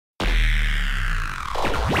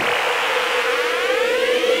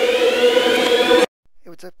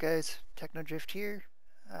What's up guys, TechnoDrift here.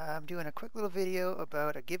 I'm doing a quick little video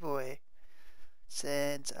about a giveaway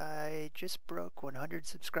since I just broke 100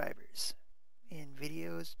 subscribers in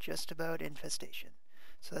videos just about Infestation.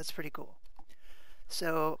 So that's pretty cool.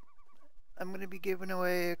 So I'm going to be giving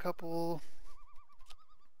away a couple,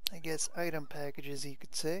 I guess, item packages you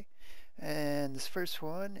could say. And this first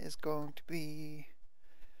one is going to be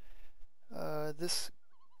this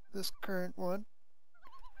current one.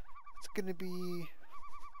 It's going to be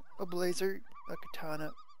a blazer, a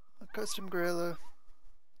katana, a custom gorilla,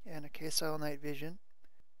 and a K-style night vision,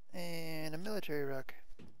 and a military rock.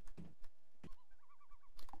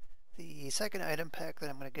 The second item pack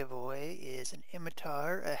that I'm going to give away is an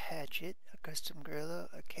imitar, a hatchet, a custom gorilla,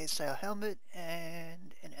 a K-style helmet,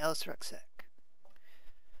 and an Alice rucksack.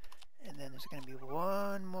 And then there's going to be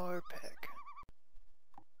one more pack.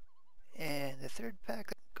 And the third pack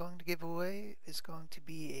that I'm going to give away is going to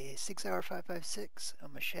be a 6-hour 5.56, a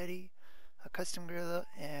machete, a custom gorilla,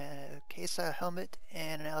 and a K-style helmet,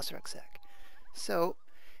 and an Alice rucksack. So,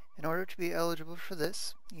 in order to be eligible for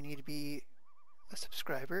this, you need to be a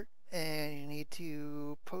subscriber, and you need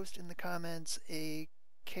to post in the comments a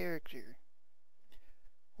character.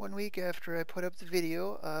 1 week after I put up the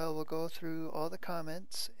video, I will go through all the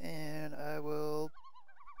comments, and I will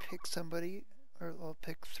pick somebody, or I'll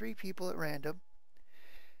pick 3 people at random,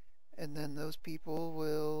 and then those people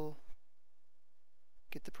will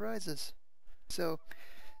get the prizes. So,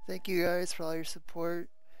 thank you guys for all your support.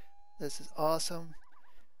 This is awesome.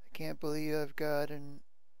 I can't believe I've gotten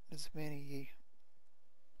as many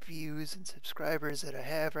views and subscribers that I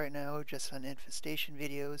have right now just on Infestation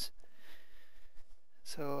videos.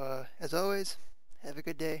 So, as always, have a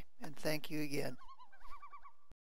good day, and thank you again.